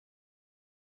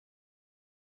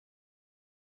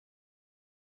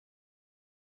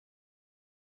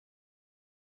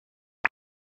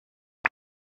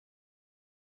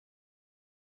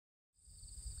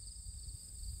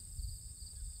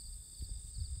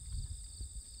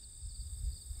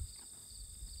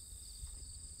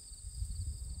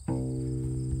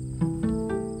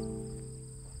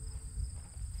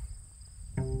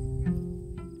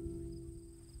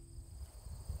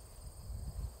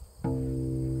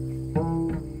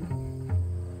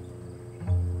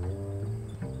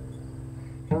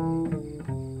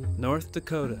North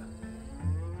Dakota,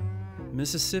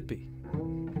 Mississippi,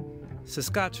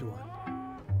 Saskatchewan,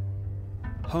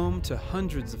 home to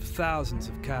hundreds of thousands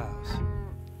of cows.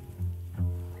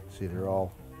 See, they're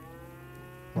all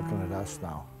looking at us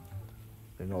now.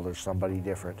 They know there's somebody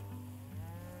different.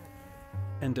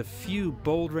 And a few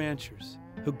bold ranchers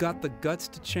who got the guts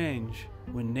to change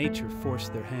when nature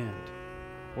forced their hand.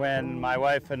 When my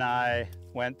wife and I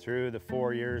went through the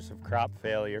 4 years of crop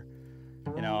failure,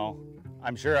 you know,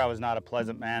 I'm sure I was not a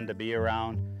pleasant man to be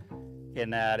around,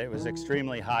 in that it was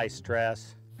extremely high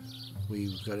stress.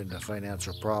 We got into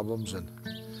financial problems and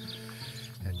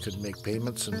couldn't make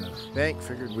payments, and the bank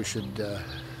figured we should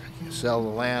sell the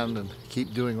land and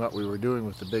keep doing what we were doing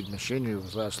with the big machinery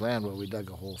with less land while we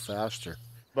dug a hole faster.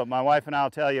 But my wife and I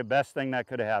will tell you, best thing that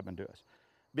could have happened to us.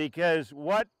 Because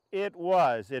what it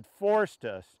was, it forced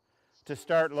us to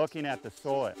start looking at the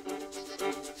soil.